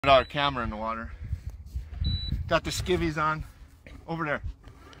Put our camera in the water. Got the skivvies on. Over there.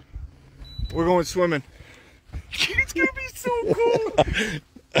 We're going swimming. It's gonna be so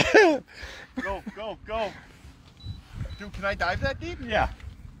cool. Go, go, go. Dude, can I dive that deep? Yeah.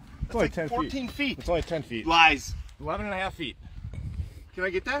 It's like 14 feet. It's only 10 feet. Lies. 11.5 feet. Can I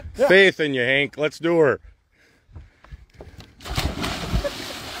get that? Yeah. Faith in you, Hank. Let's do her.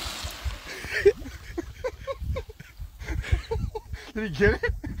 Did he get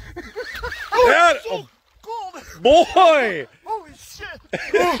it? Yeah. So cold. Boy! Holy shit.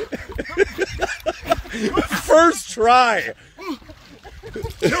 First try.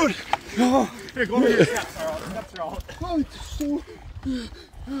 Dude. Here, go over here. Steps are out. Steps are out. Oh, it's so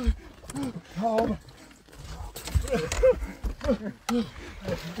cold.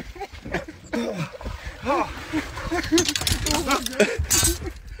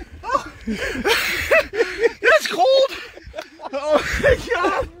 That's cold. Oh my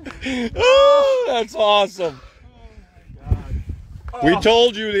god. Oh, that's awesome. We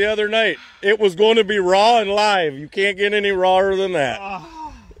told you the other night it was going to be raw and live. You can't get any rawer than that.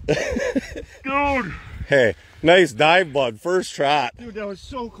 Dude. Hey, nice dive, bud. First shot. Dude, that was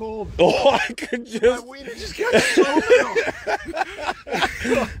so cold. Oh, I could My just. wiener just got so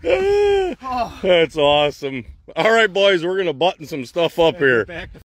little. That's awesome. All right, boys, we're going to button some stuff up here. Back to